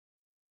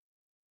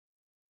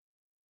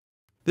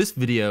This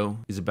video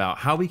is about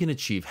how we can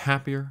achieve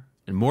happier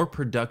and more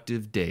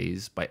productive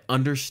days by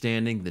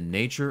understanding the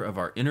nature of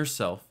our inner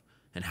self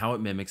and how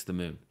it mimics the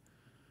moon.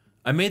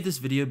 I made this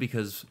video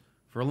because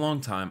for a long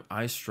time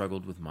I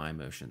struggled with my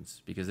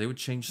emotions because they would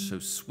change so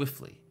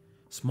swiftly.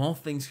 Small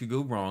things could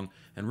go wrong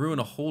and ruin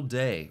a whole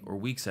day or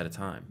weeks at a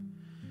time.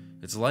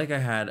 It's like I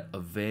had a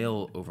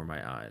veil over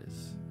my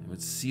eyes and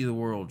would see the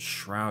world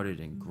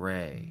shrouded in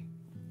gray,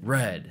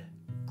 red,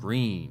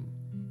 green,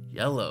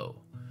 yellow,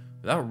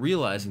 without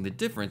realizing the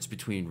difference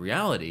between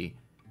reality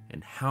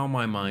and how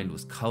my mind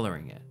was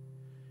coloring it.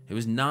 It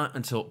was not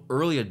until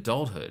early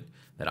adulthood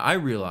that I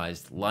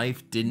realized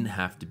life didn't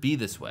have to be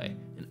this way,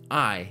 and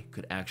I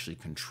could actually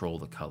control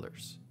the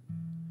colors.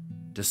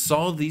 To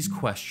solve these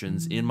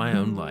questions in my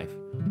own life,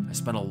 I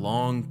spent a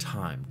long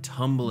time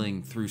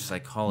tumbling through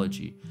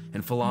psychology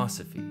and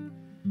philosophy.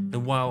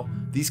 And while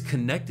these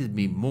connected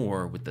me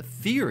more with the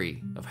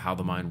theory of how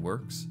the mind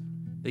works,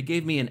 they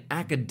gave me an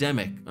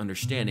academic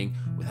understanding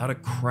without a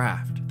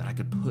craft that I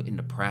could put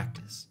into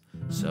practice.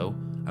 So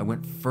I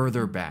went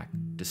further back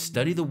to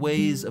study the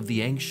ways of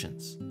the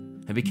ancients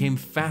and became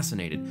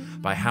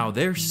fascinated by how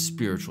their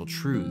spiritual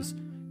truths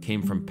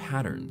came from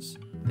patterns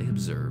they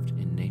observed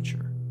in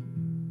nature.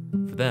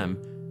 For them,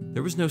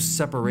 there was no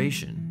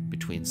separation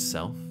between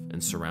self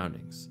and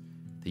surroundings.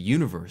 The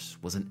universe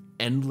was an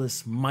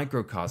endless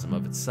microcosm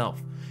of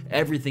itself.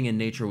 Everything in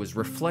nature was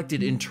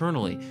reflected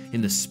internally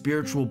in the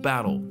spiritual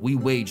battle we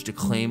wage to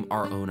claim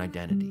our own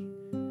identity.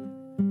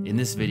 In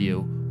this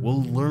video,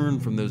 we'll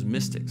learn from those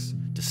mystics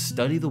to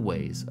study the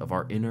ways of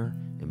our inner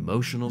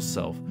emotional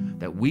self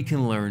that we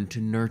can learn to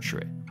nurture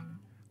it.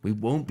 We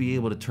won't be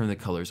able to turn the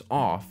colors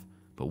off,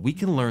 but we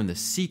can learn the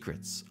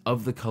secrets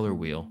of the color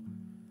wheel,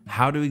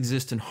 how to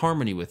exist in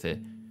harmony with it,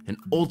 and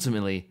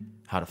ultimately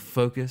how to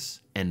focus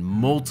and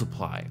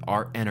multiply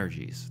our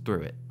energies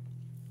through it.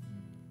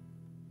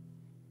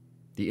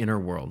 The inner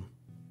world.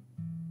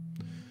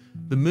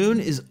 The moon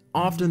is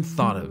often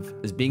thought of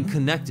as being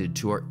connected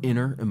to our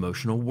inner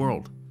emotional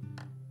world.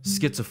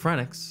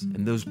 Schizophrenics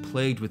and those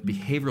plagued with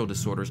behavioral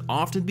disorders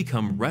often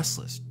become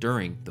restless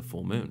during the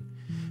full moon.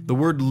 The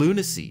word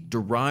lunacy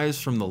derives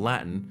from the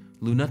Latin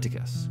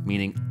lunaticus,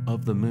 meaning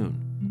of the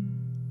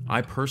moon.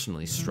 I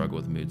personally struggle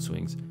with mood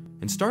swings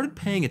and started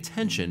paying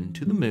attention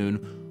to the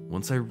moon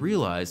once I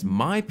realized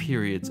my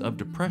periods of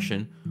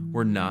depression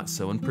were not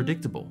so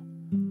unpredictable.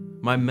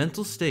 My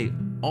mental state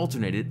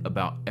alternated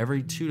about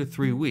every 2 to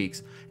 3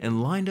 weeks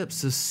and lined up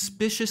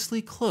suspiciously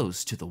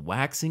close to the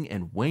waxing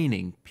and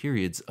waning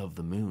periods of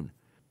the moon.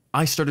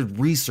 I started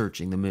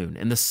researching the moon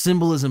and the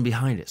symbolism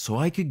behind it so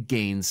I could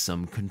gain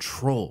some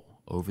control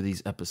over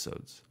these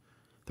episodes.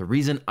 The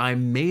reason I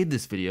made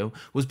this video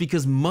was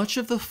because much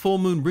of the full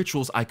moon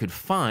rituals I could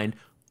find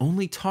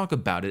only talk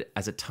about it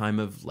as a time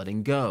of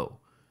letting go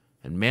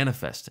and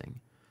manifesting.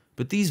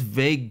 But these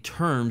vague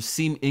terms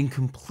seem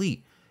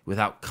incomplete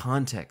without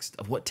context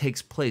of what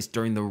takes place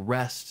during the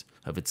rest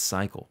of its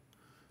cycle.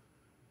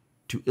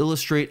 To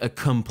illustrate a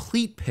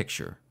complete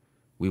picture,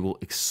 we will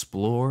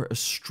explore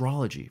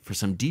astrology for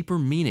some deeper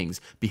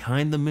meanings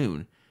behind the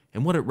moon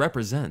and what it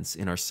represents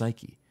in our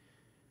psyche.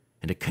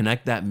 And to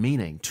connect that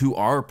meaning to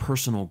our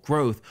personal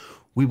growth,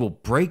 we will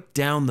break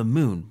down the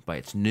moon by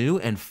its new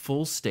and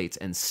full states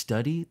and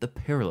study the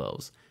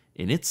parallels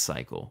in its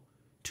cycle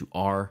to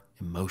our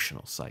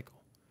emotional cycle.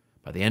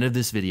 By the end of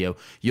this video,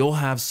 you'll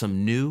have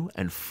some new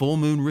and full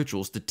moon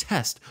rituals to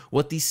test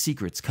what these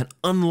secrets can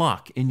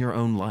unlock in your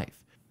own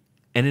life.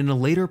 And in a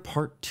later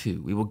part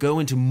 2, we will go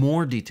into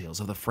more details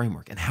of the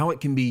framework and how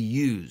it can be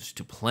used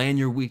to plan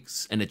your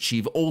weeks and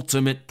achieve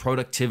ultimate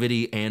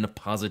productivity and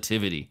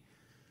positivity.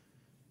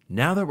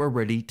 Now that we're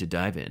ready to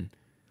dive in,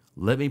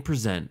 let me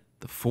present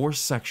the 4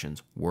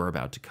 sections we're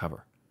about to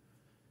cover.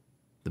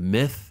 The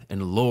myth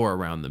and lore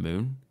around the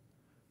moon,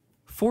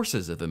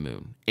 forces of the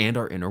moon and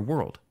our inner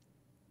world,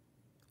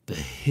 the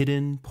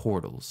hidden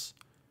portals,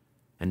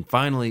 and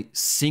finally,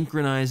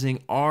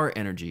 synchronizing our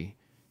energy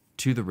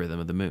to the rhythm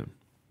of the moon.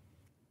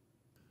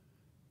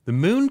 The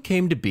moon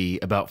came to be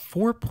about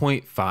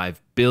 4.5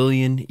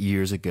 billion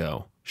years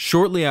ago,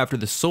 shortly after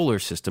the solar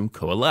system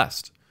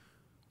coalesced.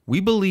 We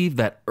believe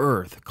that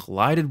Earth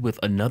collided with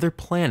another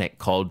planet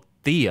called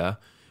Theia,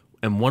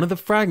 and one of the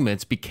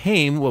fragments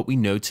became what we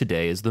know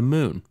today as the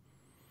moon.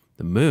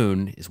 The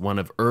moon is one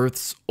of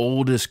Earth's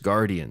oldest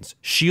guardians,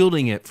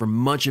 shielding it from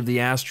much of the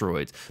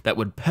asteroids that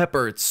would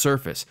pepper its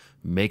surface,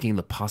 making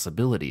the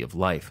possibility of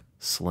life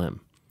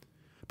slim.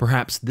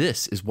 Perhaps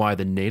this is why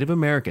the Native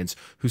Americans,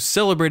 who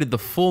celebrated the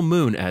full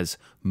moon as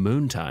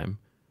moontime,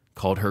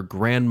 called her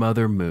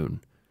grandmother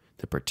Moon,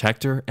 the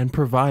protector and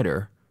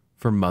provider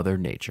for Mother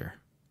Nature.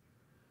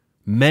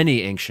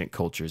 Many ancient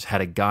cultures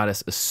had a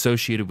goddess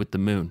associated with the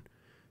moon.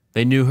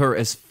 They knew her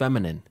as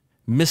feminine,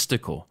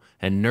 mystical,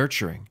 and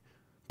nurturing,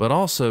 but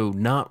also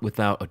not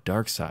without a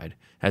dark side,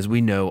 as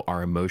we know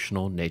our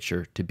emotional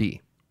nature to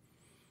be.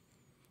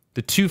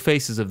 The 2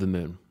 faces of the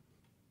moon.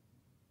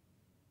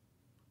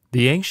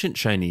 The ancient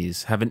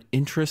Chinese have an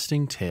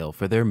interesting tale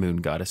for their moon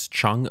goddess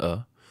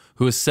Chang'e,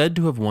 who is said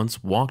to have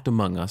once walked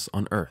among us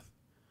on Earth.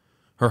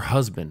 Her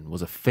husband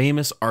was a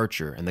famous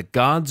archer, and the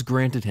gods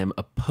granted him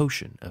a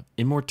potion of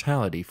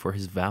immortality for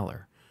his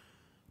valor.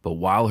 But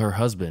while her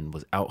husband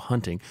was out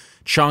hunting,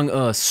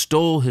 Chang'e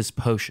stole his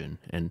potion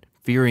and,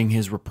 fearing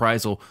his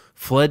reprisal,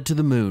 fled to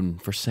the moon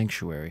for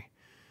sanctuary.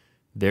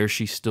 There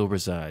she still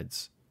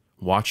resides,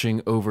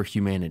 watching over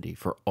humanity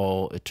for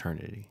all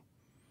eternity.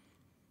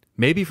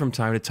 Maybe from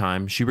time to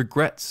time she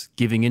regrets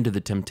giving in to the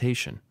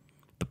temptation,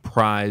 the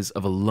prize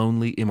of a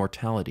lonely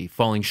immortality,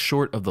 falling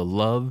short of the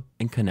love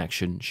and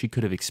connection she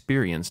could have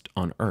experienced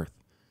on Earth.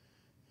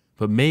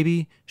 But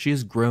maybe she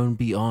has grown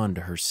beyond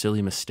her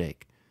silly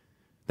mistake,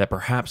 that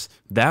perhaps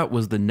that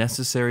was the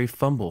necessary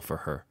fumble for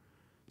her,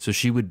 so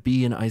she would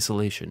be in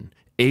isolation,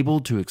 able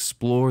to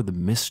explore the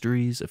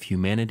mysteries of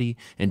humanity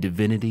and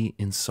divinity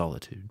in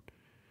solitude.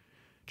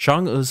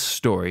 Chang'e's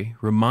story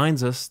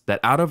reminds us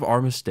that out of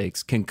our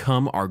mistakes can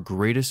come our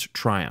greatest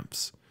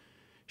triumphs.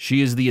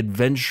 She is the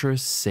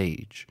adventurous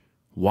sage,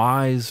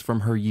 wise from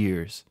her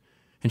years,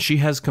 and she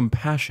has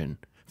compassion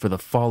for the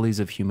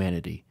follies of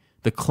humanity,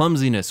 the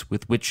clumsiness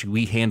with which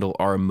we handle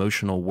our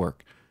emotional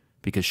work,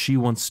 because she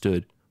once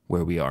stood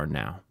where we are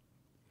now.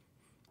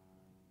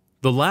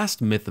 The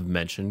last myth of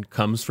mention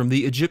comes from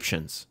the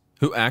Egyptians,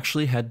 who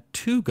actually had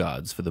two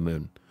gods for the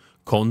moon,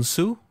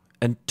 Khonsu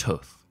and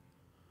Thoth.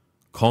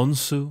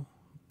 Khonsu,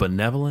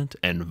 benevolent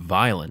and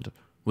violent,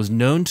 was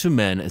known to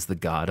men as the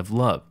god of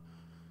love.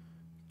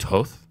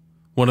 Thoth,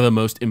 one of the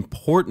most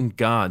important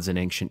gods in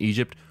ancient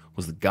Egypt,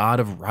 was the god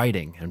of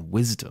writing and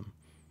wisdom.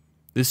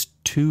 This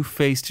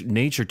two-faced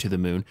nature to the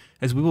moon,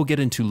 as we will get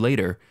into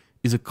later,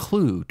 is a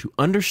clue to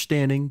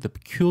understanding the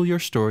peculiar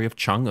story of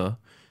Chang'e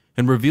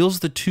and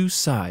reveals the two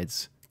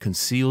sides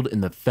concealed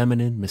in the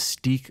feminine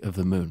mystique of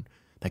the moon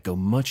that go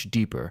much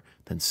deeper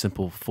than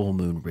simple full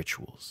moon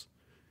rituals.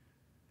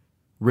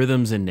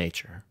 Rhythms in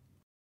nature.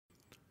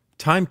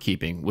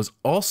 Timekeeping was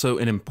also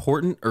an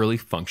important early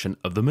function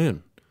of the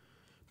moon.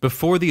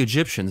 Before the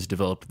Egyptians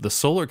developed the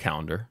solar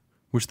calendar,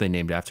 which they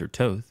named after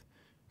Thoth,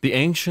 the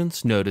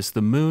ancients noticed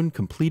the moon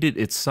completed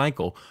its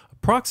cycle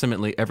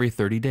approximately every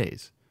 30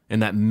 days,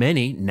 and that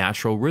many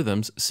natural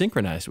rhythms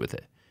synchronized with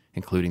it,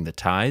 including the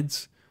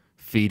tides,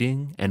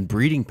 feeding and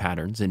breeding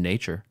patterns in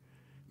nature,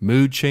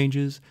 mood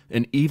changes,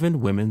 and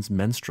even women's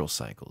menstrual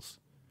cycles.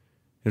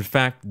 In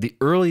fact, the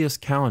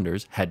earliest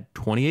calendars had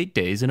 28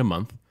 days in a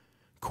month,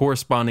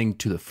 corresponding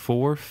to the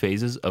 4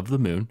 phases of the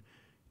moon,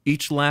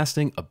 each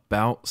lasting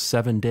about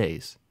 7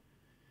 days.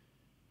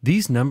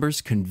 These numbers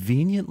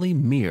conveniently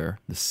mirror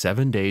the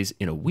 7 days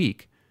in a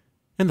week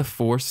and the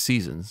 4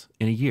 seasons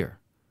in a year.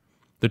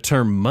 The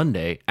term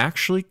Monday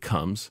actually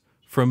comes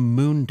from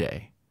Moon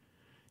Day,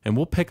 and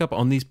we'll pick up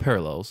on these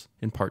parallels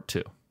in part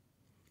 2.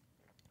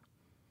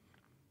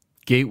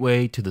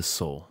 Gateway to the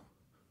soul.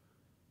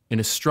 In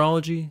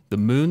astrology, the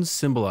moon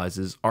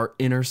symbolizes our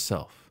inner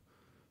self,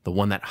 the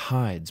one that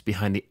hides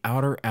behind the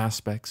outer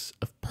aspects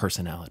of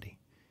personality.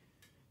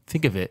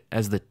 Think of it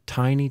as the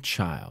tiny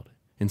child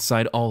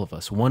inside all of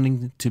us,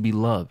 wanting to be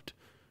loved,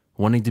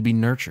 wanting to be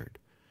nurtured,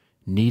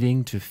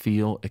 needing to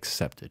feel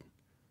accepted.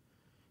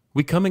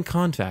 We come in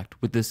contact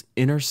with this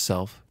inner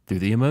self through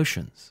the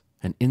emotions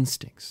and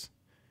instincts.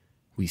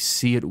 We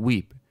see it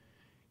weep,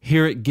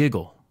 hear it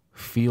giggle,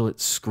 feel it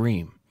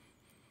scream.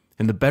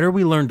 And the better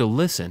we learn to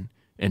listen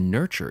and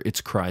nurture its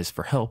cries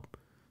for help,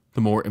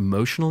 the more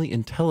emotionally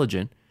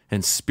intelligent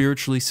and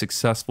spiritually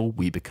successful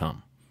we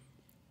become.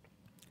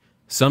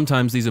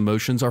 Sometimes these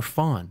emotions are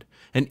fond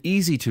and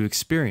easy to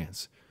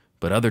experience,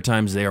 but other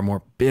times they are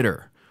more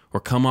bitter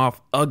or come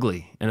off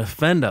ugly and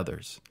offend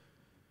others.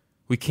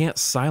 We can't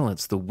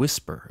silence the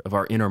whisper of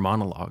our inner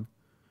monologue,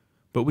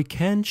 but we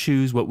can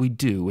choose what we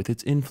do with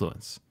its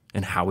influence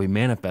and how we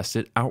manifest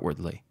it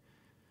outwardly.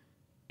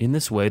 In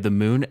this way, the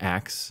moon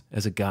acts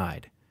as a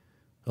guide,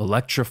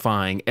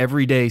 electrifying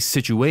everyday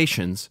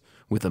situations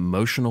with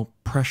emotional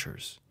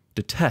pressures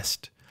to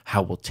test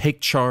how we'll take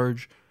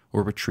charge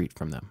or retreat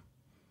from them.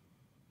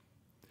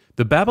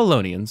 The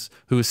Babylonians,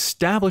 who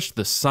established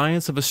the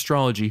science of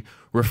astrology,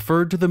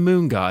 referred to the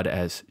moon god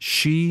as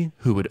she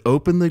who would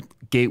open the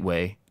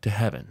gateway to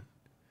heaven.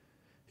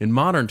 In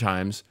modern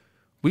times,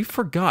 we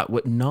forgot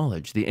what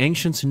knowledge the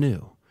ancients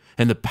knew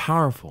and the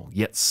powerful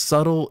yet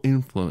subtle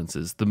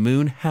influences the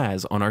moon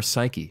has on our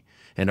psyche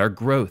and our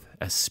growth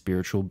as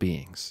spiritual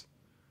beings.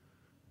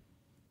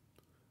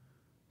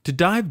 To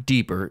dive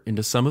deeper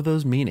into some of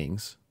those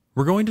meanings,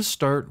 we're going to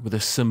start with a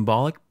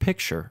symbolic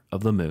picture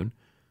of the moon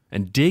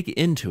and dig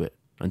into it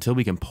until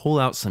we can pull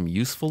out some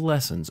useful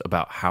lessons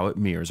about how it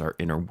mirrors our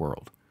inner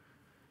world.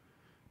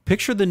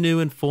 Picture the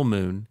new and full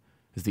moon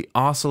as the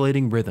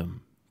oscillating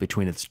rhythm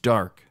between its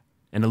dark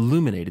and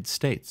illuminated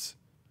states.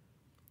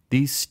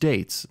 These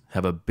states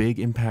have a big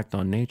impact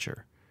on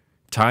nature.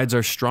 Tides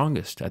are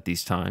strongest at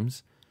these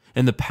times,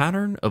 and the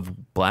pattern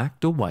of black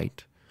to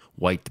white,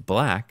 white to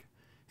black,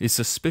 is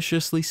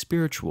suspiciously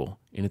spiritual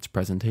in its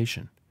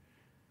presentation.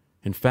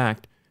 In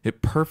fact,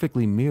 it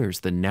perfectly mirrors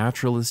the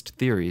naturalist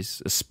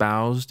theories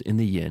espoused in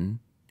the yin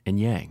and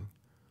yang.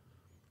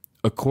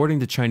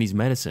 According to Chinese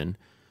medicine,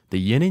 the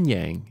yin and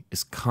yang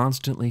is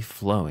constantly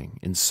flowing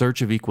in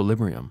search of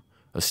equilibrium,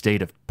 a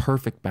state of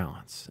perfect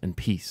balance and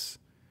peace.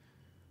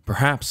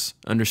 Perhaps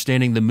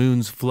understanding the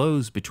moon's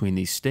flows between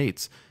these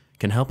states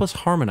can help us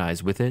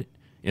harmonize with it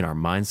in our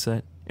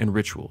mindset and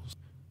rituals.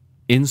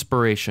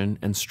 Inspiration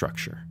and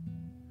structure.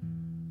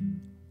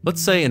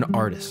 Let's say an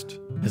artist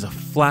has a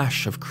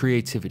flash of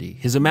creativity,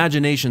 his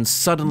imagination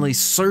suddenly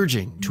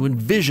surging to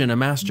envision a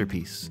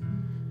masterpiece.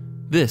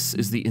 This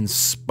is the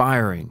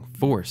inspiring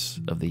force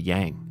of the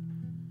yang.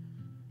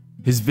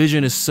 His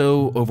vision is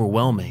so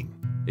overwhelming,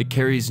 it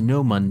carries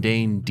no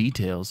mundane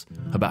details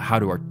about how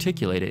to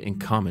articulate it in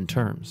common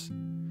terms.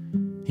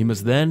 He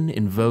must then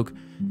invoke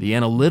the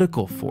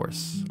analytical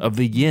force of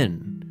the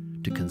yin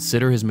to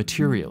consider his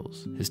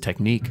materials, his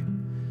technique,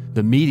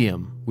 the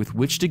medium with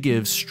which to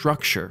give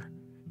structure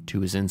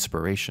to his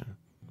inspiration.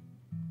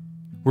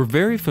 We're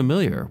very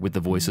familiar with the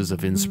voices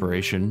of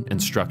inspiration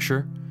and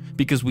structure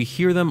because we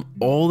hear them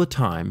all the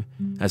time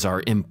as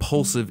our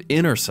impulsive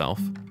inner self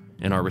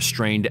and our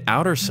restrained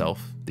outer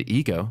self, the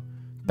ego,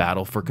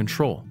 battle for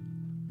control.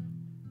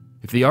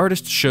 If the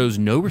artist shows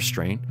no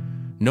restraint,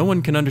 no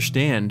one can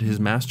understand his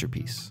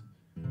masterpiece.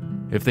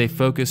 If they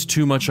focus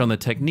too much on the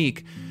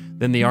technique,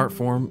 then the art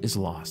form is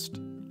lost.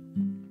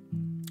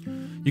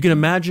 You can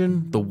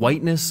imagine the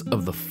whiteness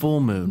of the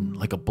full moon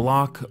like a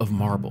block of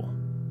marble,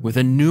 with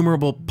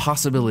innumerable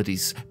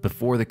possibilities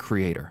before the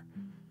creator.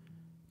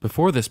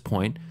 Before this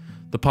point,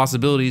 the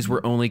possibilities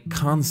were only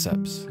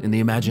concepts in the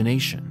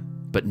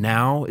imagination, but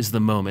now is the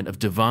moment of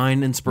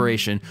divine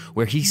inspiration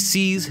where he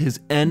sees his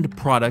end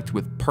product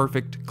with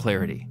perfect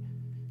clarity.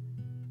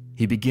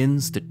 He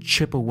begins to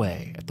chip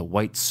away at the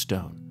white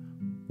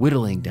stone,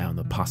 whittling down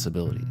the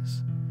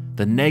possibilities,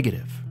 the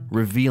negative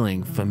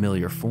revealing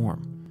familiar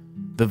form,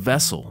 the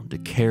vessel to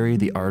carry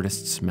the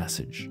artist's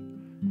message.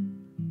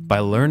 By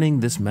learning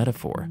this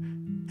metaphor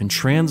and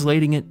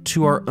translating it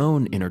to our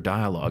own inner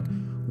dialogue,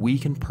 we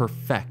can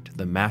perfect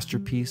the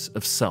masterpiece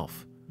of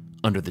self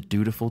under the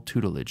dutiful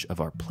tutelage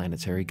of our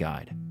planetary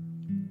guide.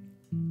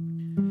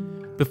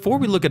 Before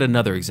we look at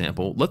another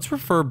example, let's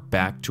refer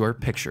back to our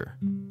picture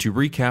to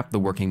recap the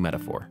working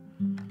metaphor.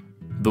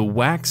 The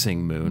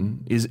waxing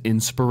moon is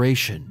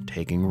inspiration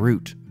taking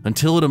root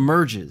until it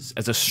emerges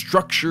as a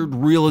structured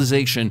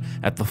realization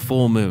at the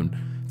full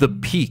moon, the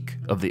peak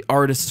of the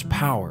artist's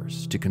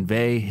powers to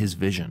convey his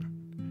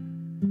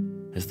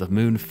vision. As the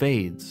moon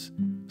fades,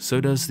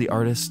 so does the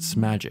artist's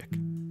magic,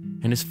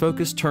 and his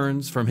focus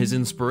turns from his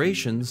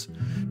inspirations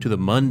to the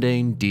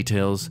mundane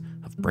details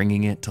of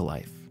bringing it to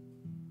life.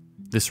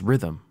 This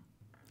rhythm,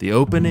 the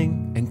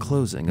opening and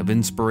closing of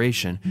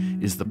inspiration,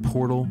 is the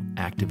portal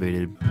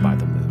activated by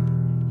the moon.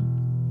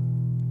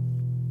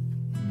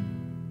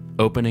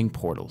 Opening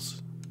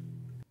portals.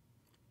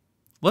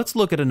 Let's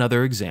look at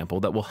another example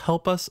that will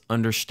help us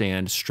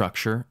understand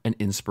structure and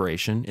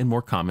inspiration in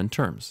more common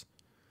terms.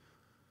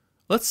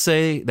 Let's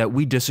say that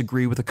we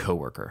disagree with a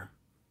coworker.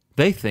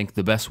 They think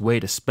the best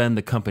way to spend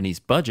the company's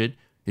budget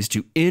is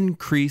to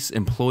increase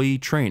employee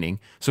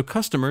training so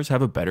customers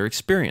have a better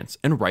experience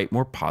and write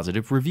more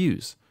positive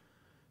reviews.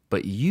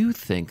 But you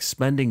think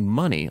spending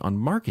money on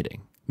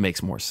marketing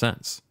makes more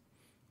sense.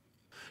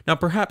 Now,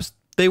 perhaps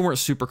they weren't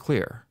super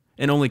clear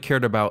and only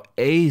cared about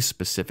a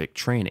specific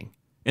training,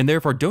 and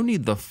therefore don't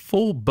need the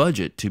full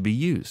budget to be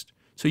used,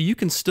 so you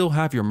can still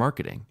have your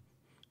marketing.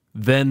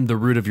 Then the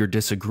root of your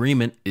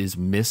disagreement is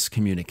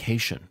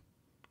miscommunication,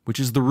 which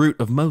is the root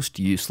of most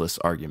useless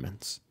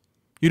arguments.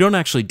 You don't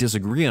actually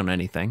disagree on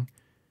anything.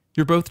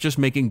 You're both just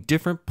making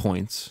different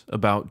points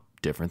about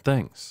different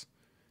things.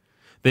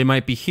 They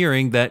might be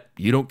hearing that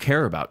you don't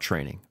care about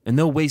training, and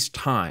they'll waste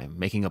time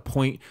making a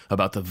point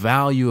about the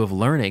value of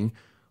learning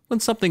when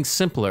something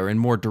simpler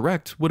and more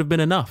direct would have been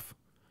enough.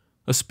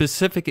 A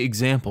specific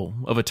example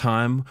of a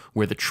time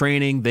where the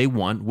training they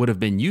want would have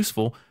been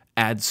useful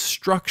adds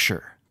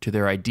structure to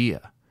their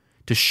idea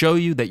to show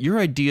you that your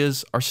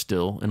ideas are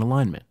still in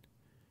alignment.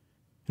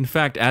 In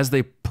fact, as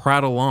they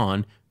prattle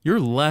on, you're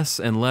less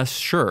and less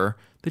sure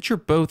that you're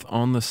both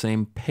on the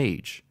same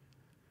page.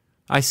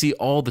 I see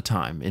all the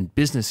time in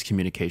business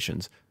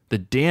communications the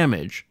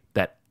damage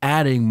that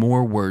adding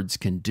more words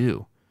can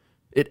do.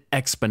 It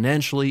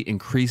exponentially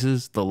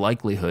increases the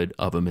likelihood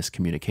of a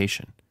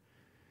miscommunication.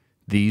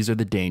 These are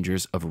the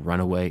dangers of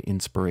runaway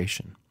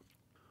inspiration.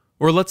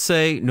 Or let's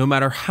say, no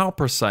matter how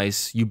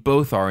precise you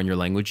both are in your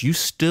language, you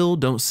still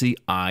don't see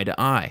eye to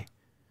eye.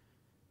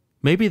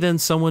 Maybe then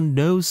someone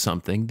knows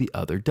something the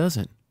other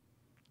doesn't.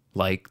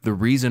 Like the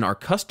reason our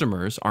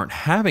customers aren't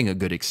having a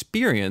good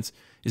experience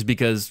is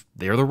because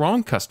they're the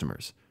wrong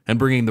customers, and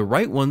bringing the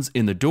right ones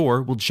in the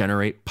door will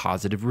generate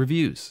positive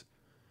reviews.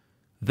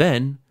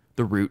 Then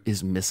the root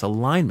is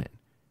misalignment,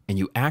 and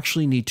you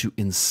actually need to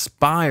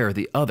inspire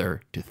the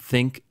other to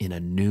think in a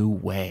new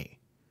way.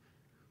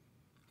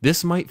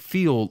 This might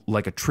feel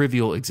like a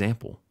trivial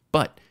example,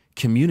 but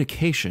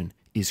communication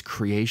is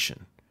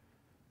creation.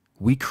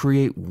 We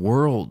create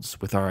worlds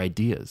with our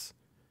ideas,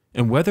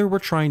 and whether we're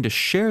trying to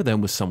share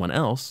them with someone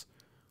else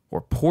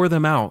or pour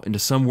them out into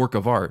some work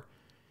of art,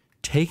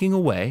 taking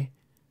away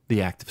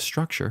the act of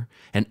structure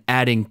and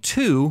adding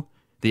to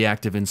the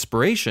act of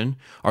inspiration,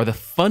 are the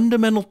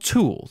fundamental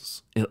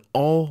tools in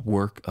all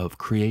work of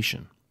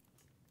creation.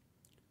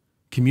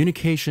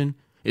 Communication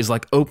is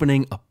like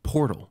opening a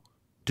portal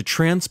to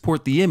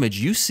transport the image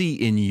you see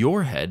in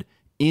your head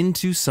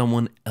into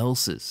someone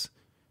else's.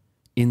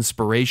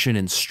 Inspiration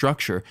and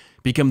structure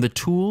become the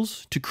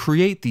tools to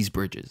create these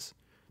bridges,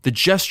 the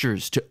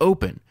gestures to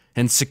open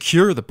and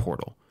secure the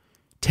portal,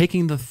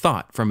 taking the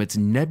thought from its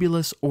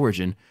nebulous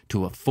origin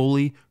to a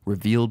fully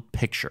revealed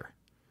picture.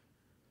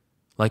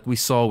 Like we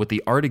saw with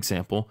the art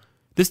example,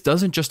 this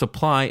doesn't just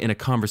apply in a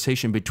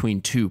conversation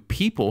between two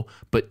people,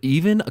 but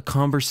even a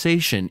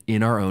conversation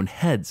in our own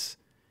heads,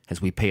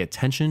 as we pay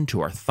attention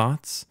to our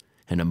thoughts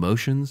and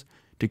emotions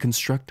to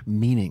construct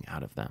meaning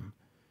out of them.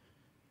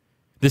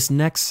 This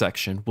next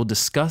section will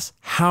discuss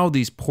how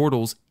these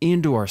portals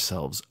into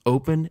ourselves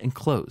open and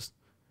close,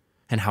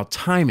 and how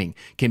timing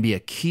can be a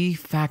key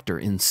factor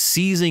in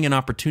seizing an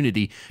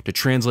opportunity to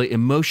translate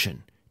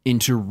emotion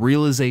into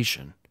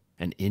realization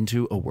and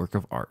into a work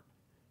of art.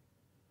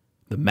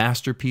 The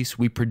masterpiece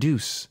we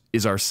produce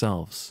is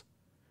ourselves,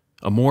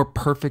 a more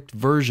perfect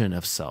version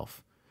of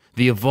self,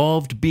 the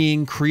evolved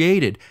being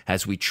created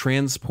as we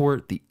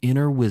transport the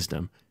inner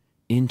wisdom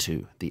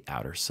into the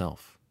outer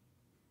self.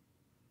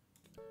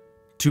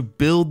 To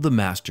build the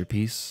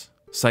masterpiece,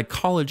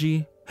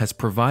 psychology has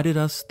provided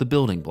us the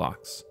building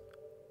blocks,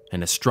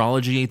 and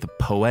astrology the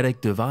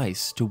poetic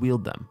device to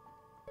wield them.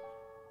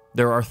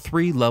 There are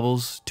 3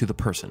 levels to the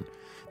person: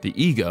 the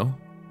ego,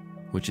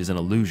 which is an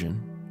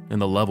illusion,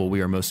 and the level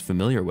we are most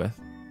familiar with;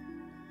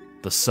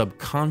 the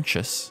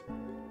subconscious,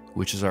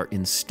 which is our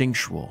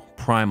instinctual,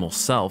 primal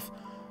self;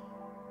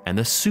 and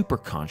the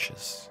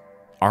superconscious,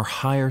 our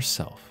higher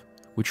self,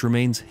 which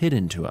remains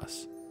hidden to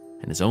us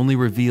and is only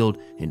revealed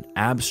in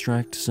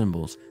abstract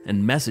symbols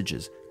and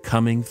messages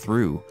coming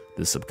through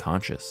the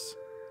subconscious.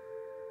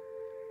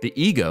 The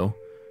ego,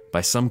 by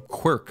some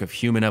quirk of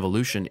human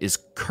evolution, is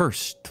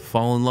cursed to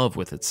fall in love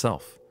with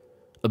itself,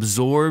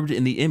 absorbed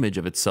in the image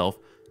of itself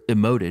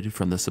emoted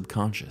from the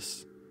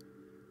subconscious.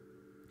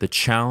 The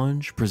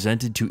challenge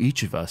presented to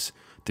each of us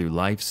through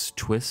life's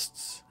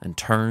twists and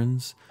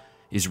turns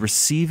is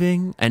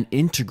receiving and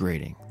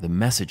integrating the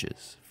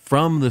messages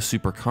from the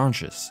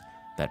superconscious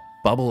that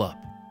bubble up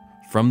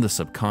from the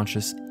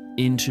subconscious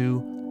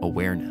into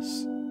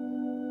awareness.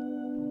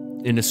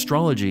 In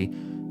astrology,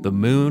 the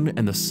moon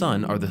and the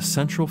sun are the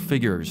central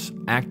figures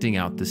acting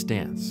out this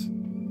dance.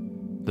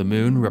 The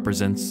moon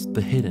represents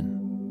the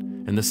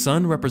hidden, and the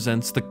sun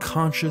represents the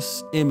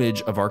conscious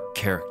image of our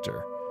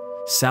character,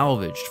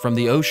 salvaged from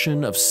the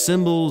ocean of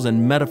symbols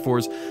and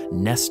metaphors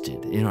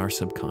nested in our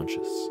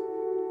subconscious.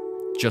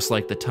 Just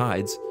like the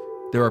tides,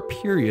 there are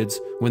periods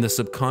when the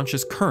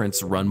subconscious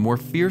currents run more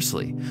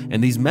fiercely,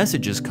 and these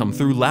messages come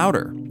through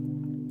louder.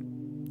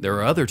 There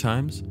are other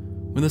times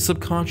when the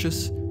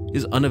subconscious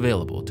is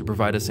unavailable to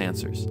provide us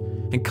answers,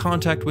 and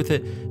contact with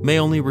it may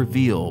only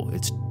reveal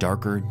its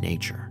darker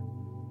nature.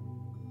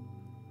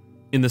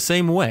 In the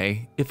same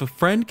way, if a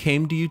friend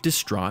came to you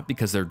distraught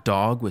because their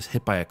dog was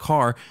hit by a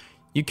car,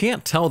 you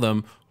can't tell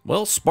them,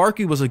 "Well,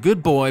 Sparky was a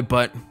good boy,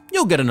 but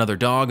you'll get another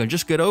dog and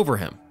just get over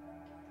him."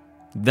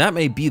 That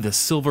may be the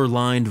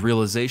silver-lined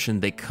realization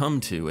they come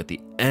to at the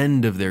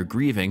end of their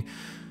grieving,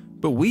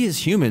 but we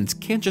as humans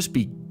can't just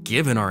be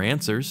given our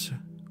answers.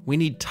 We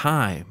need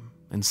time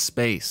and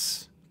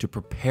space to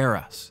prepare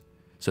us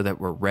so that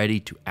we're ready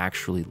to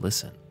actually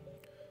listen.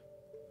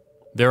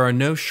 There are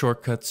no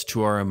shortcuts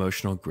to our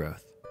emotional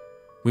growth.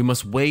 We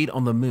must wait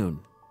on the moon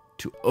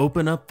to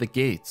open up the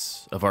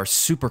gates of our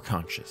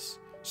superconscious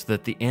so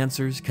that the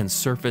answers can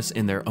surface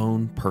in their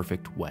own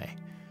perfect way.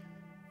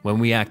 When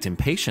we act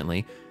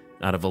impatiently,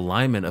 out of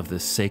alignment of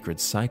this sacred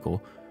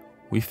cycle,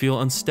 we feel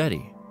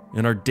unsteady,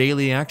 and our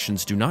daily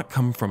actions do not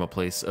come from a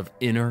place of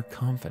inner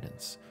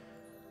confidence.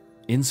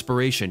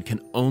 Inspiration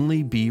can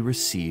only be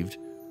received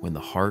when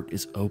the heart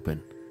is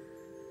open.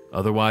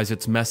 Otherwise,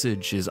 its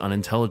message is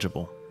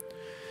unintelligible.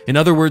 In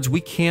other words, we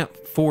can't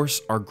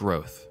force our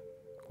growth.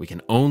 We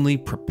can only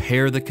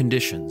prepare the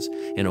conditions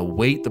and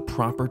await the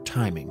proper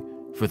timing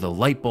for the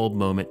light bulb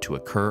moment to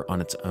occur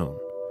on its own.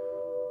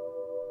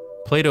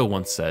 Plato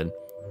once said,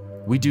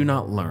 "We do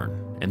not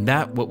learn, and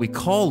that what we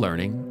call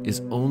learning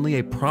is only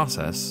a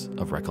process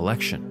of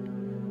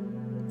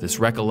recollection." This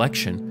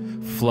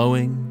recollection,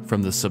 flowing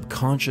from the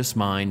subconscious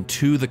mind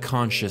to the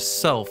conscious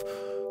self,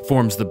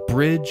 forms the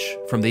bridge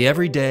from the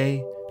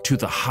everyday to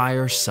the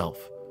higher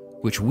self,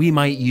 which we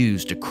might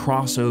use to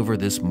cross over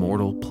this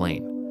mortal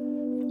plane.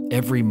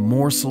 Every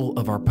morsel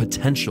of our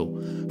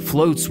potential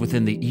floats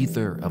within the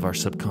ether of our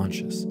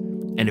subconscious,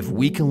 and if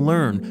we can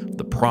learn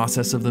the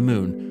process of the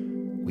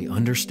moon, we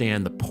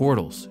understand the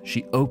portals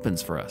she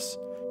opens for us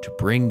to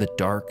bring the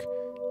dark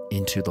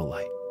into the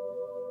light.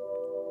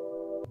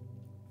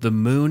 The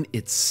moon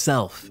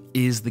itself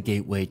is the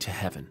gateway to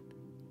heaven,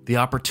 the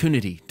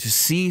opportunity to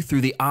see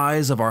through the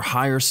eyes of our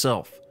higher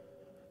self.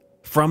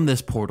 From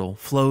this portal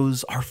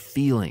flows our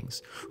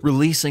feelings,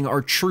 releasing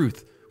our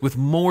truth with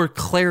more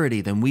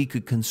clarity than we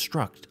could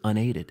construct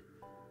unaided.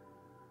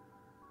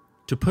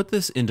 To put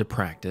this into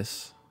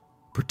practice,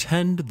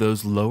 Pretend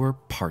those lower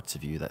parts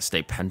of you that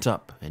stay pent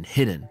up and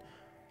hidden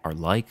are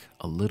like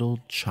a little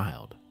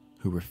child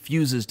who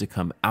refuses to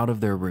come out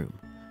of their room.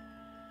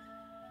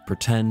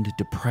 Pretend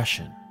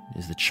depression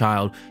is the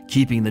child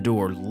keeping the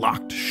door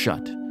locked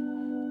shut,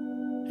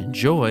 and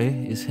joy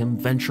is him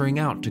venturing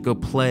out to go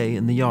play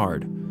in the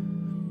yard.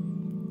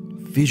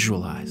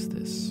 Visualize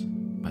this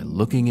by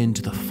looking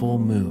into the full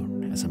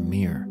moon as a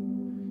mirror,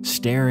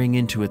 staring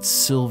into its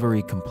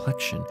silvery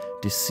complexion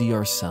to see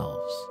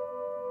ourselves.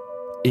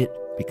 It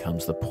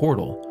becomes the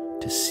portal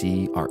to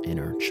see our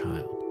inner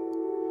child.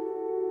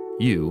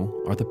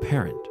 You are the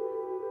parent,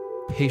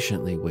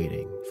 patiently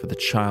waiting for the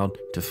child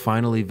to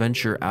finally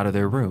venture out of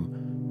their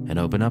room and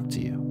open up to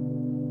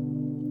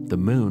you. The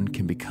moon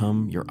can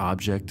become your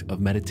object of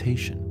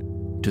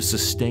meditation to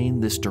sustain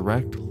this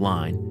direct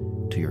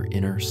line to your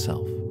inner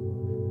self.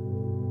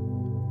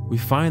 We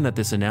find that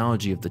this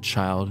analogy of the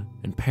child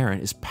and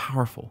parent is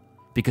powerful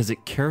because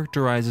it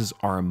characterizes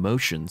our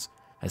emotions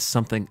as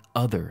something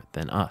other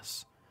than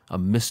us, a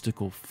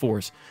mystical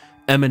force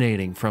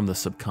emanating from the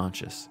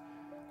subconscious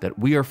that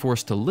we are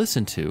forced to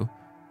listen to,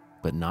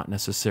 but not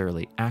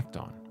necessarily act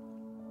on.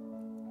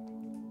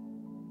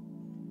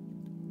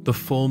 The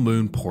full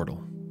moon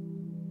portal.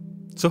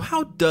 So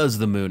how does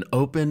the moon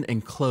open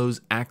and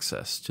close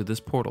access to this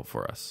portal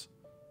for us?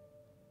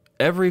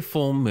 Every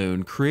full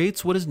moon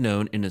creates what is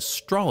known in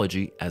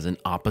astrology as an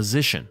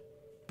opposition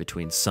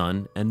between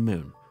sun and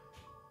moon.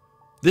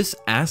 This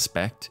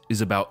aspect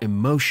is about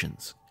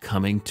emotions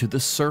coming to the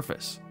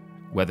surface,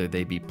 whether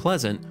they be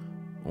pleasant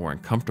or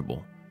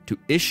uncomfortable, to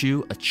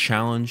issue a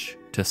challenge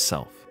to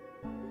self.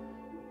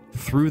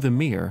 Through the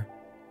mirror,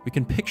 we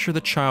can picture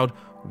the child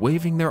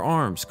waving their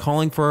arms,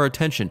 calling for our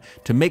attention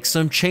to make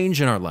some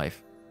change in our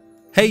life.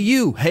 Hey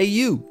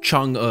you,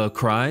 Chung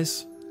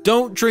cries.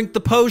 Don't drink the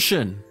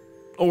potion.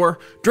 Or,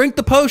 drink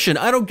the potion,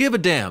 I don't give a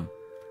damn.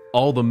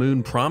 All the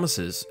moon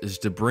promises is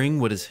to bring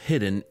what is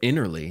hidden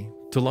innerly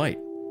to light.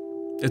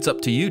 It's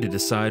up to you to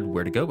decide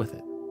where to go with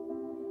it.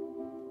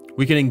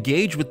 We can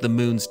engage with the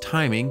moon's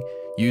timing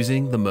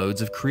using the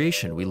modes of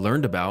creation we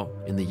learned about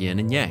in the yin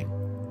and yang.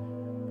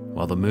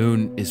 While the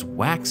moon is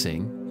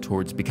waxing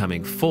towards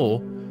becoming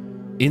full,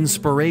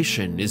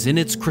 inspiration is in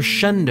its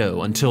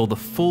crescendo until the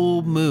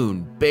full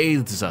moon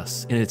bathes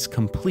us in its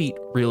complete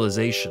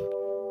realization.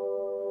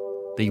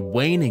 The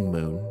waning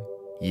moon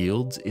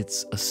yields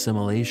its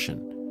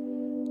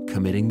assimilation,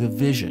 committing the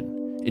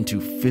vision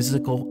into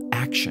physical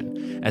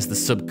action as the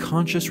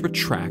subconscious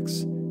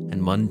retracts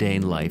and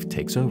mundane life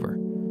takes over.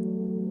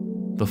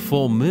 The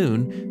full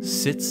moon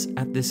sits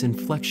at this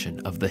inflection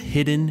of the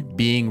hidden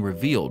being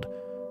revealed,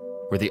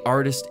 where the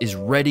artist is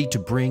ready to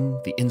bring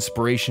the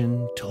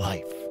inspiration to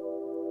life.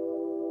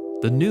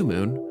 The new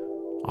moon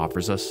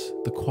offers us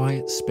the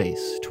quiet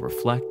space to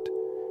reflect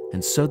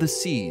and sow the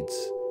seeds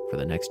for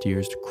the next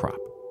year's crop.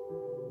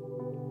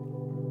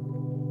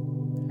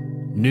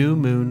 New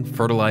moon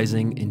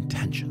fertilizing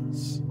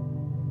intentions.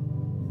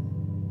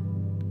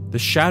 The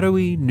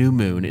shadowy new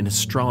moon in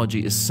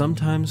astrology is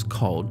sometimes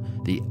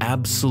called the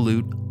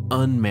absolute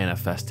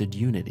unmanifested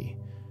unity,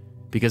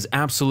 because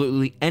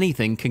absolutely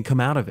anything can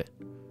come out of it.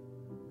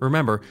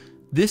 Remember,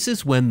 this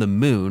is when the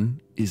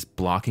moon is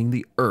blocking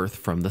the earth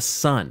from the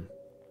sun,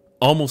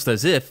 almost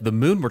as if the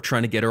moon were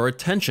trying to get our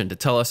attention to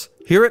tell us,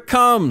 here it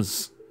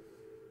comes.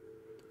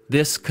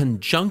 This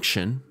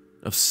conjunction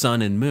of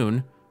sun and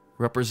moon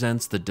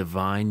represents the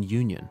divine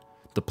union,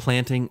 the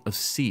planting of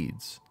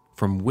seeds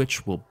from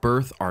which will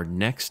birth our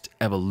next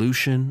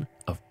evolution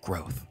of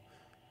growth.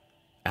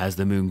 As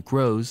the moon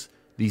grows,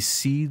 these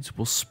seeds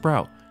will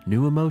sprout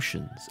new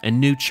emotions and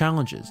new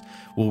challenges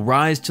will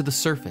rise to the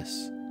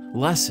surface,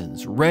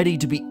 lessons ready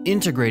to be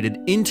integrated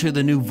into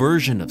the new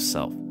version of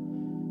self.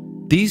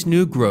 These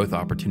new growth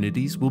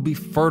opportunities will be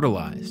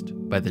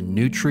fertilized by the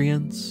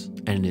nutrients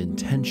and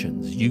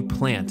intentions you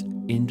plant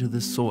into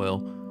the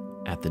soil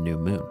at the new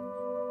moon.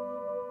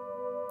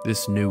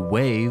 This new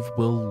wave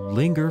will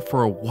linger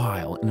for a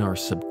while in our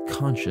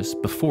subconscious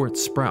before it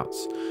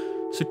sprouts.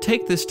 So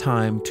take this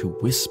time to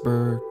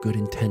whisper good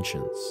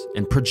intentions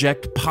and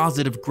project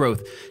positive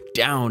growth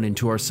down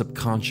into our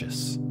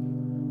subconscious.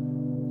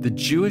 The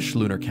Jewish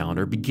lunar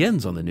calendar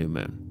begins on the new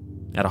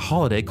moon at a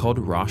holiday called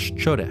Rosh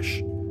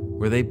Chodesh,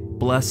 where they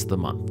bless the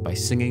month by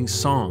singing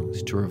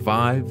songs to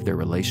revive their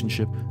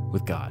relationship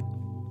with God.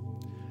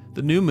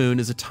 The new moon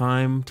is a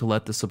time to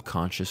let the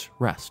subconscious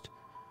rest.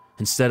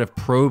 Instead of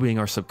probing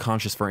our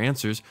subconscious for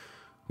answers,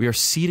 we are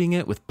seeding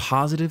it with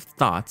positive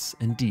thoughts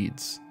and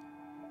deeds.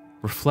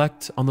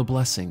 Reflect on the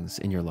blessings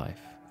in your life,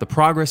 the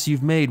progress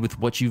you've made with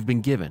what you've been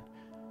given,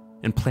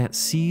 and plant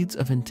seeds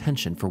of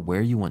intention for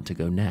where you want to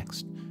go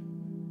next.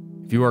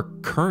 If you are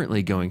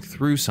currently going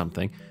through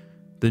something,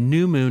 the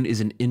new moon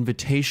is an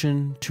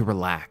invitation to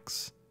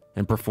relax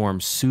and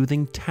perform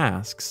soothing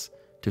tasks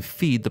to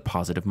feed the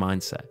positive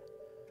mindset.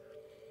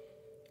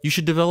 You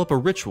should develop a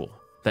ritual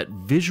that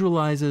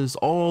visualizes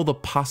all the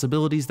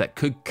possibilities that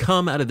could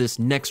come out of this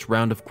next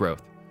round of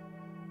growth.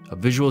 A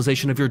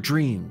visualization of your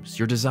dreams,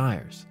 your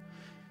desires.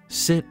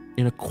 Sit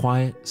in a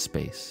quiet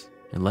space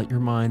and let your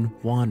mind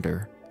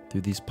wander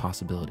through these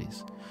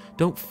possibilities.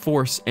 Don't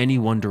force any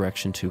one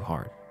direction too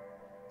hard.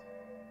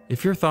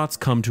 If your thoughts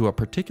come to a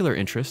particular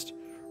interest,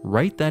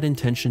 write that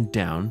intention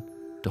down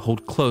to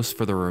hold close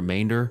for the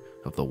remainder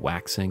of the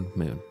waxing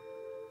moon.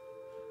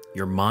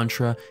 Your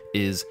mantra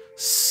is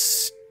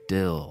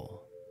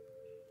still.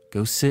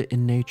 Go sit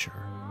in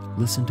nature,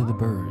 listen to the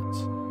birds,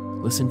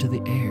 listen to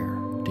the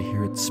air to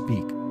hear it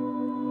speak.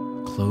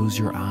 Close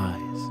your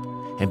eyes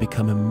and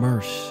become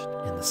immersed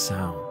in the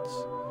sounds.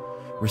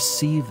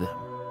 Receive them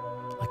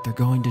like they're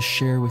going to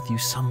share with you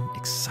some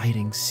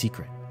exciting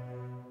secret.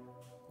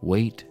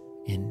 Wait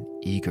in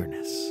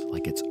eagerness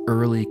like it's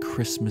early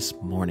Christmas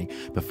morning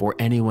before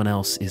anyone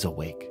else is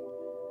awake.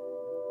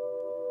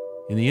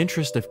 In the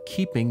interest of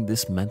keeping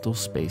this mental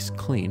space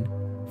clean,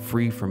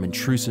 free from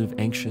intrusive,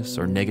 anxious,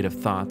 or negative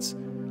thoughts,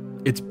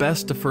 it's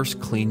best to first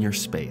clean your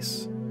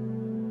space.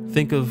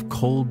 Think of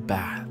cold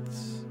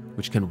baths,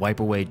 which can wipe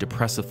away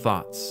depressive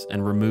thoughts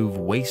and remove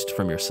waste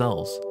from your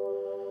cells.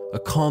 A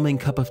calming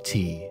cup of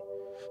tea,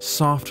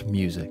 soft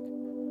music,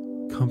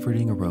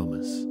 comforting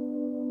aromas,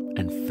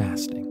 and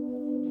fasting.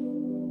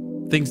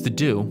 Things to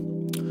do: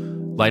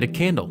 light a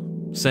candle,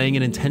 saying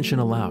an intention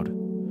aloud,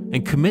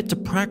 and commit to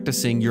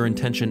practicing your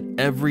intention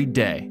every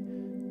day.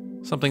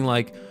 Something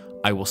like,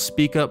 I will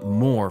speak up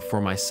more for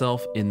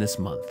myself in this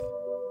month.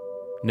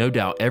 No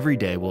doubt every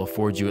day will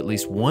afford you at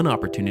least one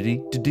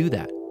opportunity to do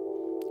that.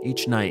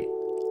 Each night,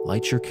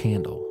 light your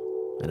candle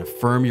and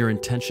affirm your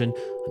intention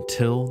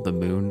until the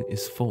moon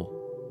is full.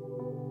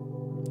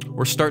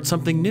 Or start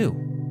something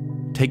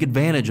new. Take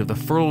advantage of the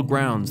fertile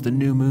grounds the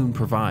new moon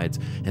provides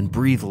and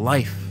breathe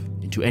life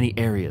into any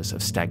areas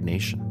of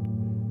stagnation.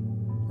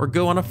 Or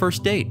go on a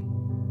first date.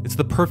 It's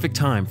the perfect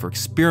time for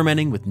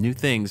experimenting with new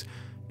things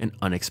and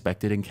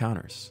unexpected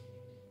encounters.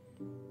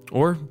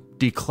 Or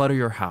declutter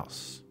your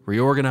house,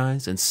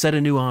 reorganize, and set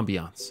a new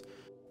ambiance.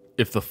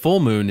 If the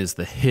full moon is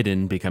the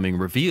hidden becoming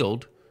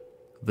revealed,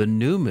 the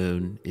new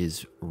moon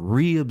is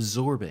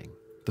reabsorbing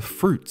the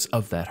fruits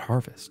of that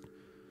harvest.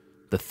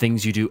 The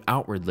things you do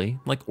outwardly,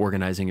 like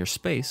organizing your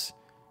space,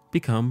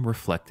 become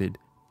reflected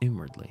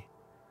inwardly.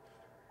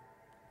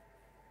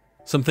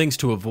 Some things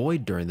to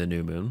avoid during the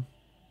new moon: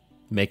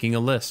 making a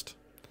list.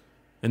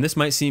 And this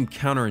might seem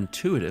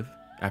counterintuitive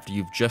after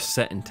you've just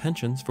set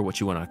intentions for what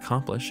you want to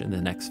accomplish in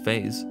the next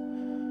phase.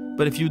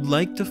 But if you'd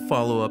like to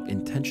follow up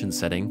intention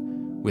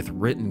setting with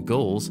written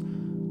goals,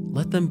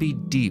 let them be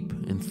deep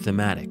and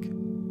thematic.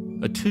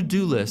 A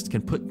to-do list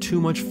can put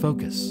too much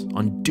focus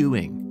on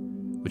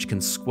doing, which can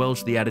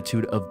squelch the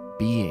attitude of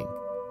being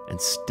and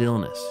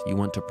stillness you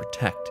want to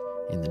protect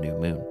in the new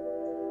moon.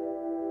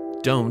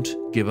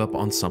 Don't give up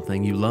on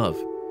something you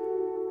love.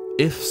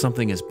 If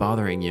something is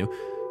bothering you,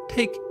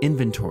 take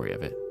inventory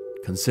of it.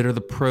 Consider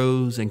the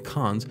pros and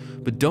cons,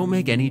 but don't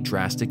make any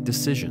drastic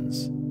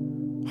decisions.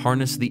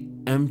 Harness the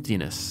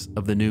emptiness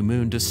of the new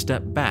moon to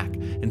step back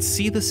and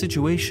see the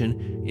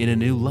situation in a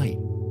new light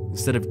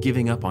instead of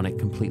giving up on it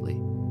completely.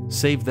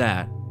 Save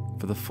that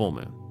for the full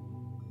moon.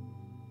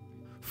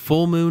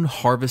 Full moon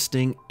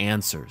harvesting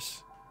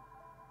answers.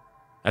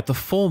 At the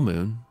full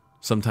moon,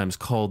 sometimes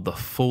called the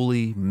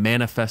fully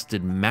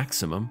manifested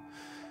maximum,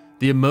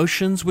 the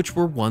emotions which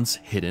were once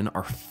hidden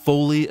are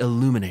fully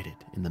illuminated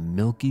in the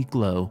milky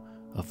glow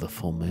of the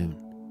full moon.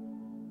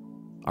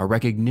 Our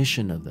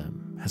recognition of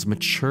them has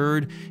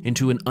matured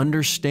into an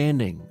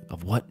understanding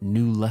of what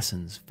new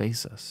lessons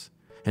face us,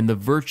 and the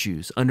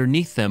virtues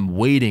underneath them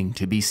waiting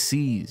to be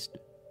seized.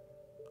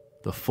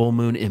 The full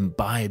moon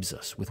imbibes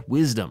us with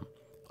wisdom,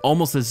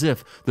 almost as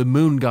if the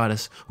moon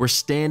goddess were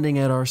standing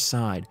at our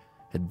side,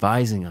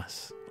 advising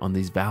us on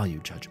these value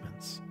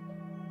judgments.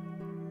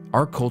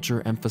 Our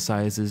culture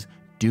emphasizes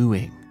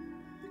doing,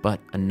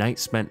 but a night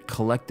spent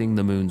collecting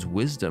the moon's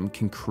wisdom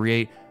can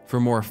create for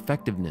more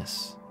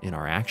effectiveness in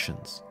our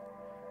actions.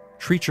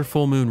 Treat your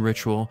full moon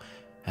ritual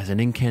as an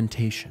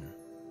incantation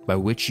by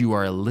which you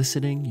are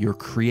eliciting your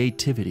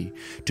creativity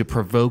to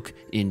provoke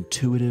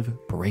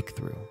intuitive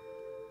breakthrough.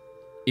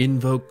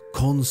 Invoke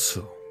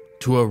Konsu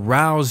to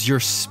arouse your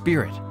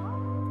spirit,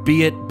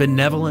 be it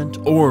benevolent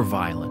or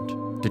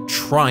violent, to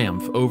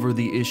triumph over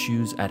the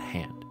issues at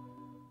hand.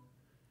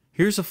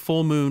 Here's a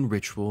full moon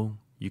ritual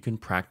you can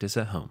practice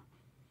at home.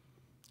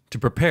 To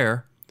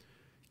prepare,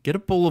 get a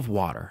bowl of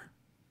water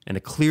and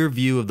a clear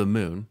view of the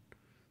moon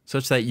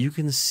such that you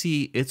can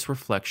see its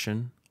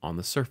reflection on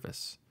the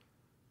surface.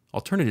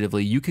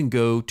 Alternatively, you can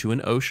go to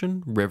an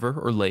ocean, river,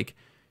 or lake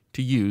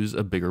to use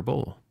a bigger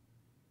bowl.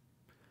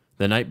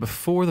 The night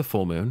before the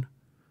full moon,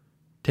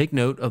 take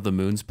note of the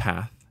moon's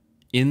path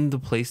in the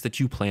place that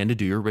you plan to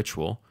do your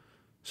ritual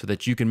so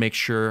that you can make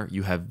sure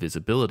you have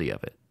visibility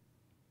of it.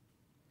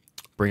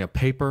 Bring a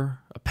paper,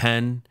 a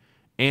pen,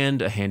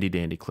 and a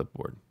handy-dandy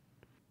clipboard.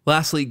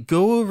 Lastly,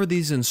 go over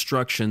these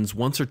instructions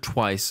once or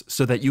twice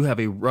so that you have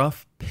a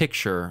rough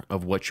picture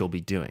of what you'll be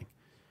doing.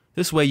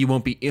 This way you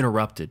won't be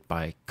interrupted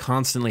by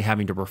constantly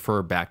having to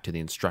refer back to the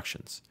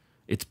instructions.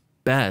 It's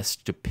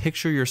best to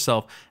picture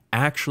yourself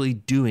actually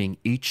doing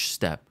each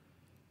step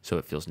so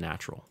it feels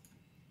natural.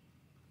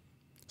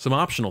 Some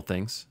optional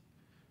things.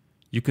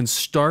 You can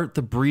start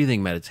the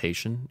breathing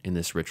meditation in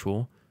this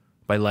ritual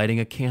by lighting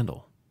a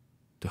candle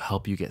to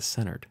help you get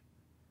centered.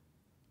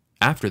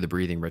 After the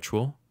breathing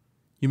ritual,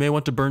 you may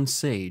want to burn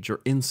sage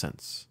or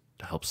incense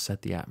to help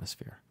set the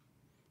atmosphere.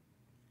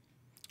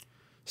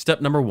 Step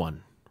number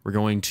 1, we're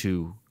going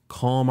to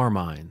calm our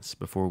minds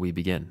before we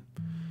begin,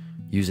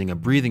 using a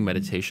breathing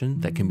meditation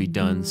that can be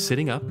done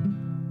sitting up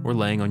or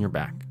laying on your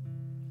back.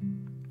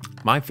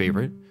 My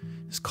favorite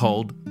is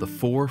called the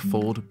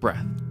four-fold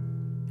breath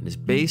and is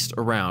based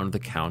around the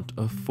count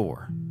of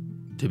 4.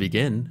 To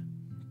begin,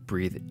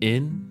 breathe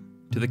in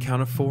to the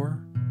count of 4,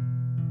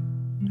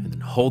 and then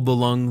hold the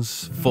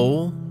lungs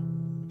full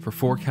for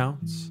 4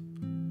 counts.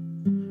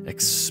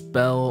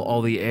 Expel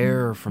all the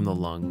air from the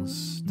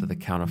lungs to the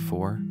count of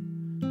 4,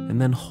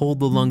 and then hold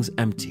the lungs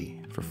empty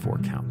for 4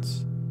 counts,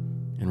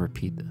 and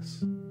repeat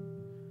this.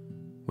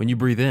 When you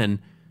breathe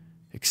in,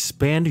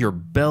 expand your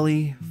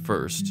belly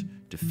first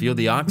to feel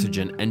the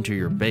oxygen enter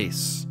your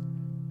base.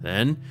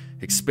 Then,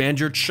 expand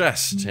your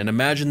chest and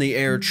imagine the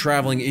air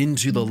traveling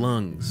into the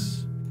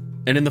lungs.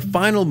 And in the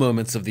final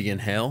moments of the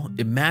inhale,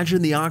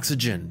 imagine the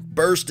oxygen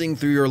bursting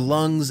through your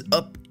lungs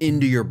up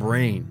into your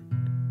brain.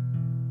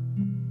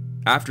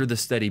 After the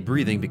steady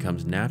breathing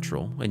becomes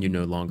natural and you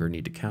no longer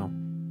need to count,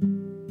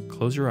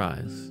 close your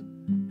eyes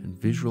and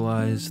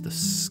visualize the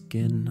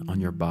skin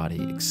on your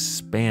body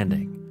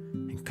expanding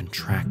and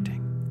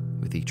contracting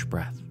with each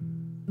breath.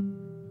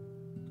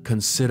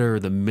 Consider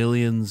the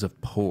millions of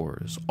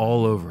pores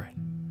all over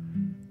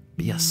it.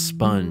 Be a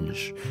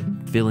sponge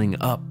filling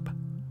up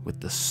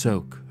with the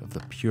soak of the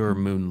pure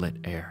moonlit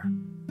air.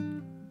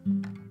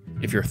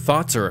 If your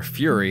thoughts are a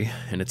fury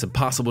and it's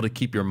impossible to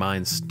keep your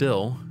mind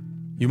still,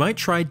 you might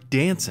try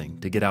dancing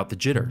to get out the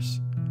jitters.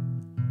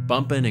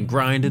 Bumping and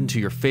grinding to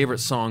your favorite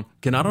song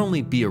can not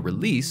only be a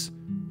release,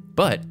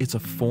 but it's a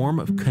form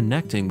of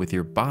connecting with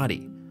your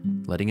body,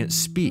 letting it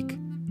speak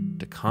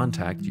to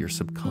contact your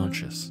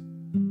subconscious.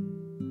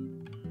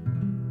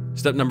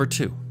 Step number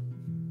 2,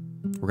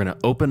 we're going to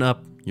open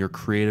up your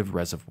creative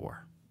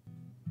reservoir.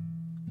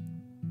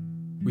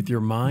 With your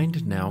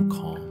mind now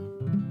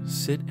calm,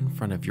 sit in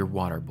front of your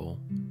water bowl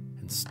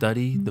and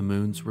study the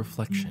moon's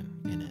reflection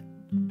in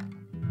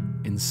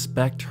it.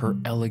 Inspect her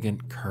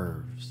elegant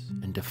curves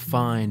and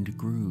defined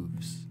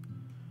grooves.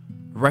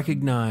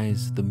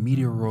 Recognize the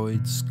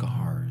meteoroid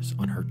scars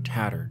on her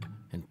tattered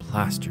and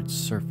plastered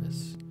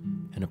surface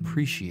and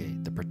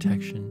appreciate the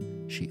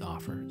protection she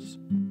offers.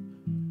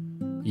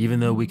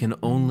 Even though we can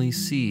only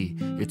see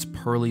its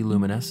pearly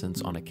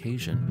luminescence on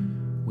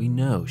occasion, we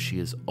know she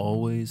is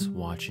always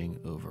watching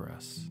over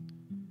us.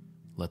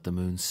 Let the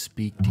moon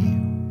speak to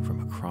you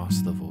from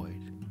across the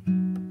void.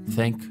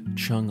 Thank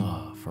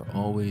Chang'e for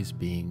always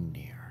being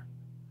near.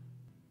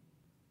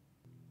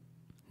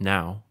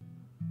 Now,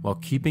 while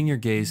keeping your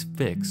gaze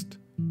fixed,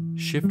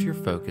 shift your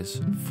focus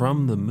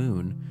from the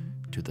moon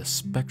to the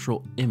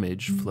spectral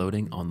image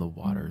floating on the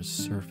water's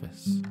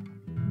surface.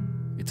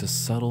 It's a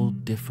subtle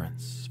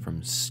difference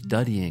from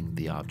studying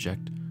the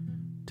object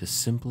to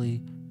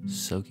simply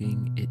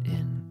soaking it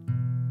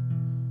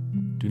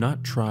in. Do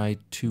not try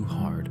too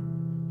hard.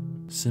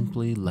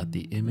 Simply let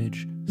the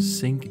image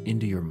sink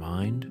into your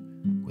mind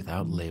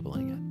without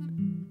labeling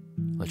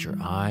it. Let your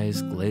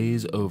eyes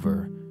glaze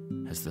over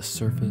as the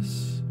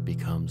surface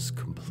becomes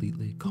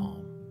completely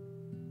calm.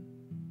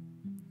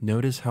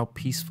 Notice how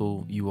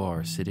peaceful you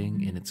are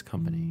sitting in its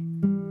company.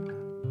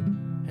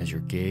 As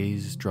your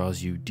gaze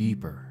draws you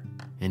deeper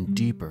and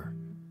deeper,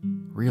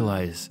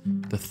 realize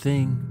the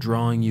thing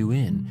drawing you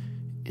in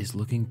is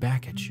looking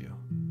back at you.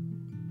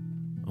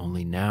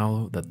 Only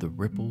now that the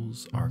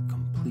ripples are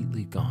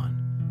completely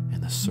gone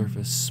and the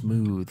surface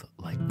smooth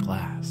like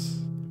glass,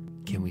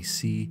 can we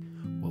see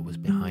what was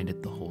behind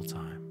it the whole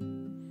time.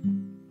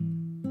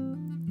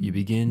 You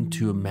begin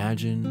to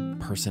imagine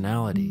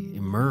personality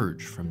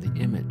emerge from the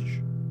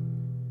image.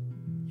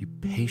 You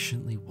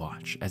patiently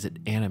watch as it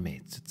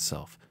animates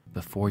itself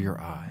before your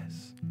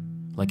eyes,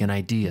 like an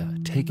idea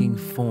taking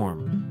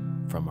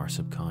form from our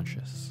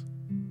subconscious.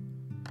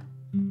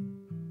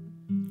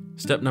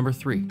 Step number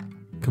 3,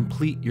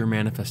 complete your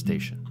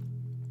manifestation.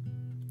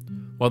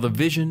 While the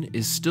vision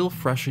is still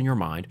fresh in your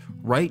mind,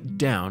 write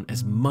down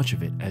as much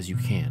of it as you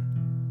can.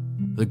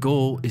 The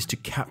goal is to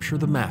capture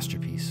the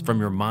masterpiece from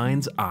your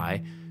mind's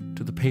eye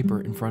to the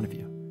paper in front of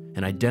you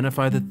and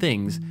identify the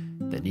things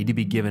that need to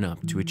be given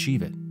up to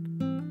achieve it.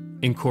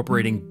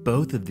 Incorporating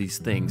both of these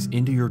things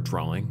into your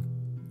drawing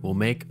will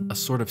make a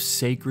sort of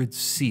sacred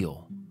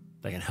seal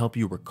that can help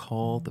you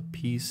recall the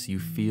peace you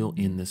feel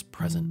in this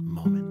present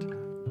moment.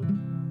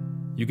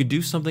 You can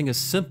do something as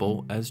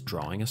simple as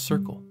drawing a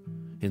circle,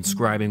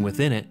 inscribing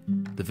within it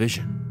the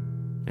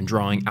vision, and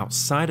drawing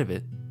outside of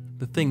it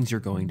the things you're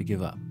going to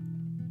give up.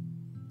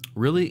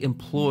 Really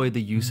employ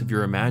the use of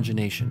your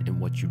imagination in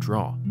what you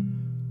draw.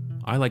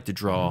 I like to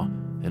draw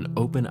an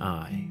open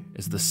eye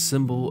as the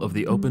symbol of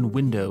the open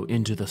window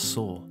into the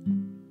soul.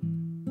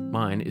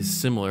 Mine is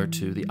similar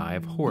to the Eye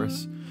of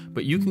Horus,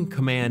 but you can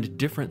command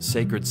different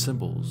sacred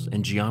symbols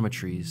and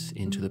geometries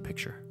into the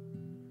picture.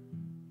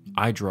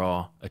 I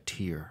draw a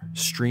tear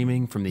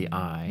streaming from the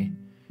eye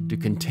to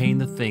contain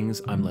the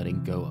things I'm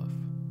letting go of.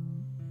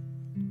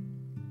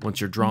 Once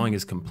your drawing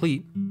is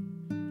complete,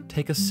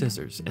 take a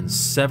scissors and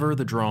sever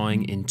the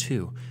drawing in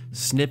two,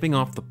 snipping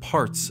off the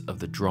parts of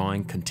the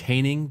drawing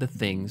containing the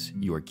things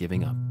you are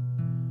giving up.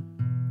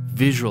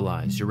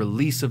 Visualize your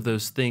release of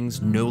those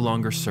things no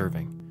longer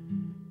serving.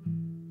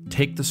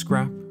 Take the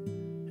scrap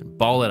and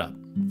ball it up,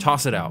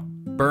 toss it out,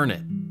 burn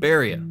it,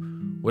 bury it,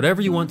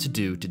 whatever you want to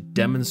do to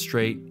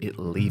demonstrate it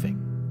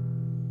leaving.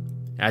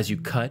 As you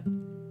cut,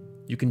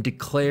 you can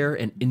declare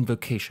an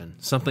invocation,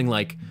 something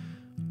like,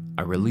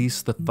 I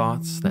release the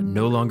thoughts that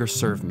no longer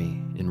serve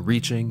me in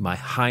reaching my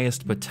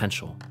highest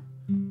potential.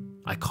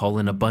 I call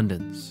in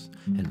abundance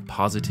and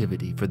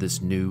positivity for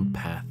this new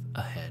path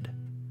ahead.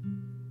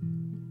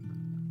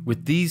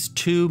 With these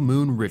 2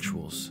 moon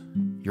rituals,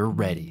 you're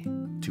ready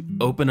to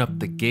open up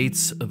the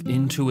gates of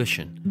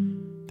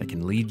intuition that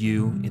can lead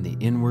you in the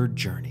inward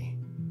journey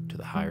to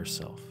the higher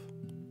self.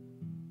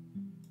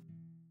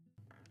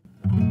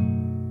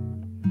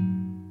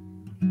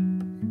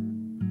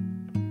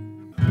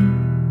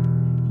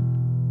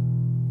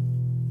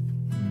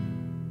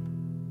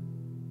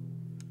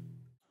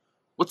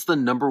 What's the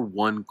number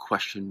one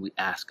question we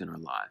ask in our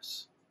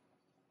lives?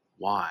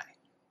 Why?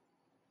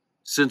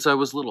 Since I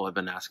was little, I've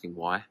been asking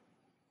why.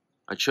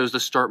 I chose to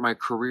start my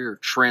career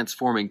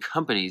transforming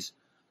companies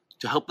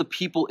to help the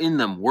people in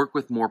them work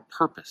with more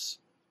purpose.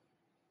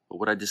 But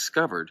what I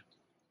discovered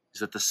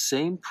is that the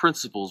same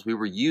principles we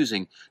were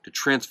using to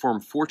transform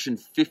Fortune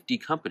 50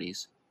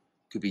 companies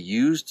could be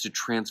used to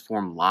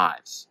transform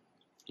lives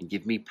and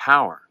give me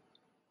power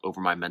over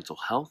my mental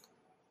health,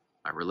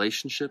 my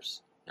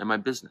relationships, and my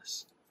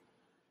business.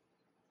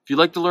 If you'd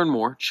like to learn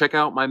more, check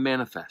out my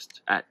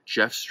manifest at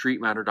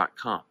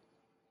jeffstreetmatter.com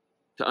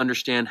to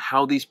understand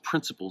how these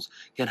principles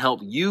can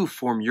help you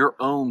form your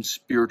own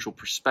spiritual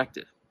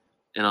perspective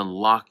and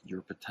unlock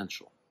your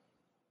potential.